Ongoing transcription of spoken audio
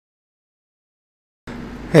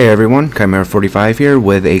Hey everyone, Chimera45 here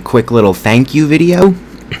with a quick little thank you video.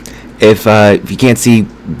 If you can't see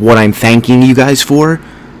what I'm thanking you guys for,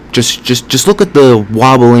 just look at the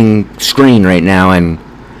wobbling screen right now and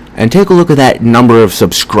take a look at that number of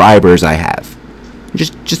subscribers I have.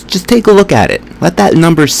 Just take a look at it. Let that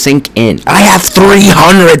number sink in. I have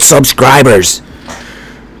 300 subscribers.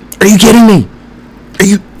 Are you kidding me? Are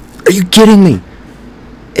you kidding me?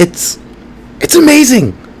 It's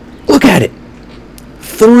amazing. Look at it.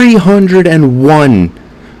 301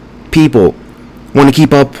 people want to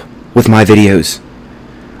keep up with my videos.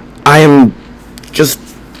 I'm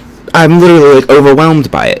literally like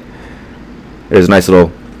overwhelmed by it. There's a nice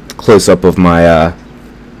little close-up of my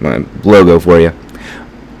logo for you.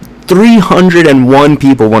 301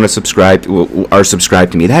 people want to are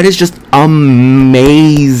subscribed to me. That is just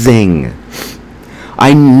amazing.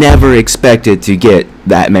 I never expected to get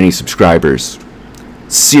that many subscribers.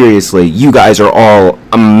 Seriously, you guys are all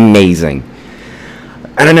amazing.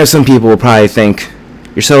 And I know some people will probably think,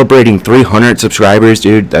 you're celebrating 300 subscribers,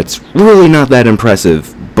 dude, that's really not that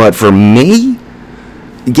impressive. But for me,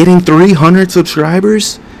 getting 300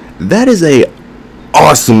 subscribers, that is a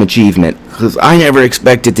awesome achievement. Because I never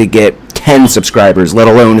expected to get 10 subscribers, let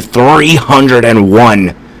alone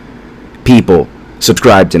 301 people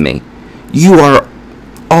subscribe to me. You are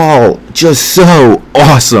all just so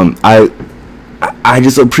awesome. I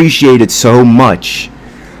just appreciate it so much.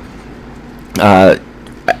 I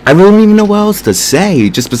really don't even know what else to say,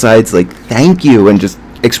 just besides, like, thank you and just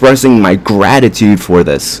expressing my gratitude for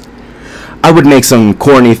this. I would make some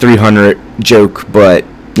corny 300 joke, but,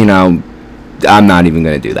 you know, I'm not even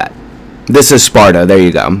going to do that. This is Sparta, there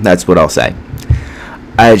you go. That's what I'll say.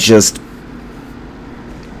 I'm just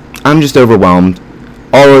overwhelmed.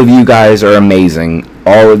 All of you guys are amazing.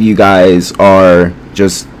 All of you guys are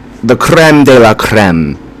just the creme de la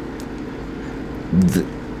creme.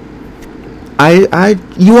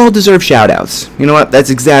 You all deserve shoutouts. You know what?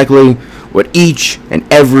 That's exactly what each and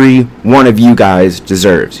every one of you guys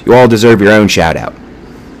deserves. You all deserve your own shoutout.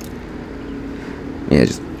 Yeah,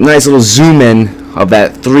 just nice little zoom in of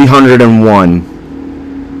that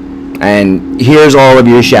 301. And here's all of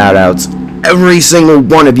your shoutouts. Every single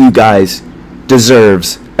one of you guys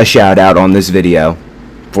deserves a shoutout on this video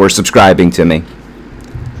for subscribing to me.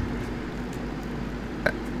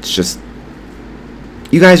 It's just,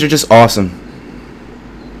 you guys are just awesome.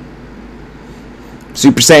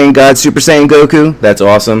 Super Saiyan God, Super Saiyan Goku, that's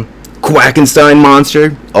awesome. Quackenstein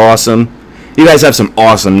Monster, awesome. You guys have some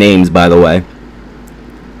awesome names, by the way.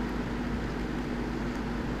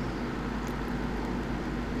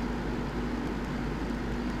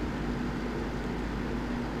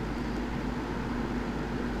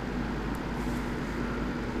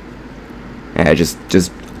 Yeah, just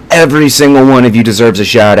every single one of you deserves a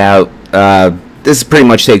shout out. This pretty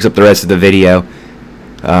much takes up the rest of the video.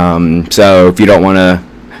 So if you don't want to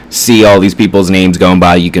see all these people's names going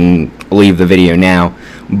by, you can leave the video now.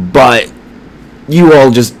 But you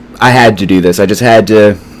all I had to do this. I just had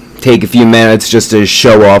to take a few minutes just to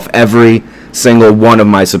show off every single one of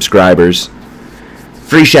my subscribers.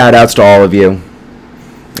 Free shout outs to all of you.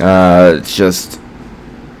 It's just,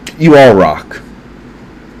 you all rock.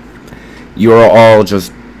 You are all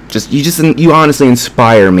you honestly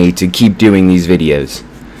inspire me to keep doing these videos.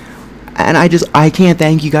 And I can't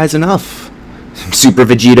thank you guys enough. Super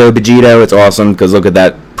Vegito, it's awesome, because look at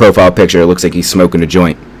that profile picture, it looks like he's smoking a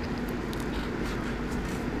joint.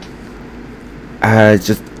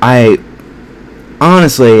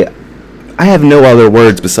 Honestly, I have no other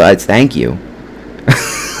words besides thank you.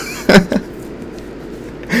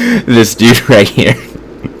 This dude right here.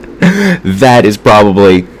 That is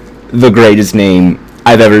probably the greatest name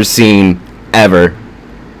I've ever seen, ever.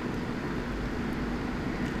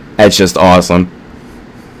 That's just awesome.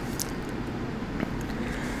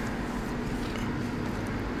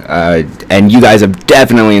 And you guys have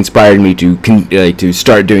definitely inspired me to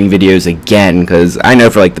start doing videos again, because I know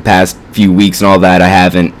for like the past few weeks and all that I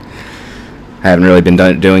haven't really been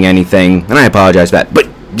doing anything, and I apologize for that. But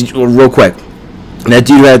real quick, that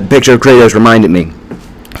dude had the picture of Kratos reminded me.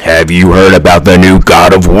 Have you heard about the new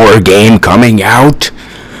God of War game coming out?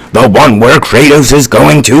 The one where Kratos is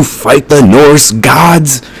going to fight the Norse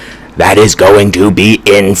gods? That is going to be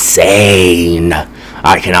insane.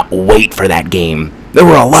 I cannot wait for that game. There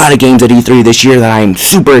were a lot of games at E3 this year that I am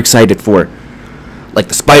super excited for. Like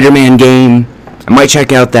the Spider-Man game. I might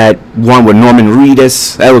check out that one with Norman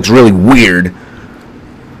Reedus. That looks really weird.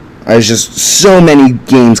 There's just so many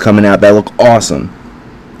games coming out that look awesome.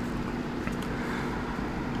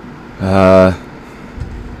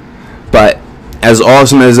 But as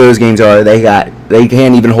awesome as those games are, they got They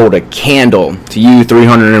can't even hold a candle to you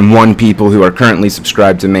 301 people who are currently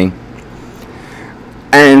subscribed to me.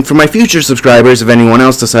 And for my future subscribers, if anyone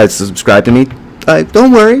else decides to subscribe to me,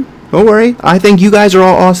 don't worry. Don't worry. I think you guys are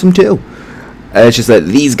all awesome too. It's just that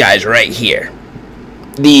these guys right here,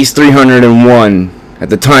 these 301 at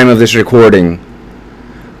the time of this recording,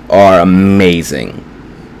 are amazing.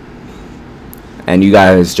 And you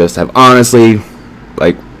guys just have honestly,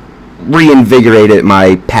 like, reinvigorated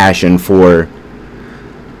my passion for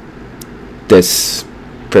this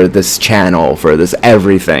channel, for this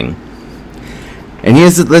everything. And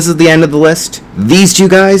this is the end of the list. These two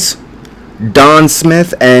guys, Don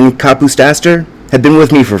Smith and Kapustaster, have been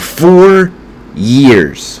with me for 4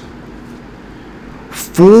 years.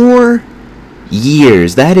 4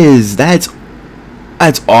 years. That's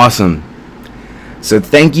awesome. So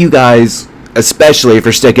thank you guys, especially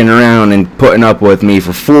for sticking around and putting up with me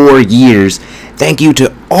for 4 years. Thank you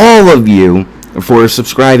to all of you for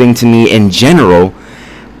subscribing to me in general.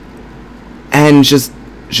 And just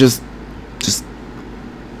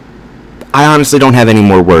I honestly don't have any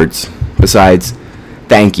more words besides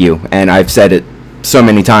thank you. And I've said it so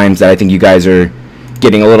many times that I think you guys are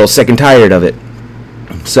getting a little sick and tired of it.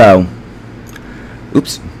 So,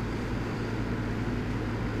 oops.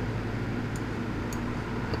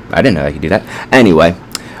 I didn't know I could do that. Anyway,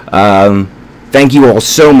 thank you all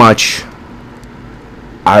so much.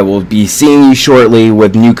 I will be seeing you shortly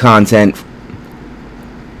with new content.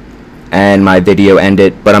 And my video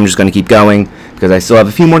ended, but I'm just going to keep going because I still have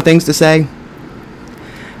a few more things to say.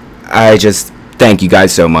 I just thank you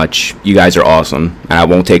guys so much. You guys are awesome, and I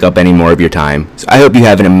won't take up any more of your time. So I hope you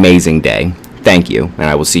have an amazing day. Thank you, and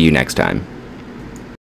I will see you next time.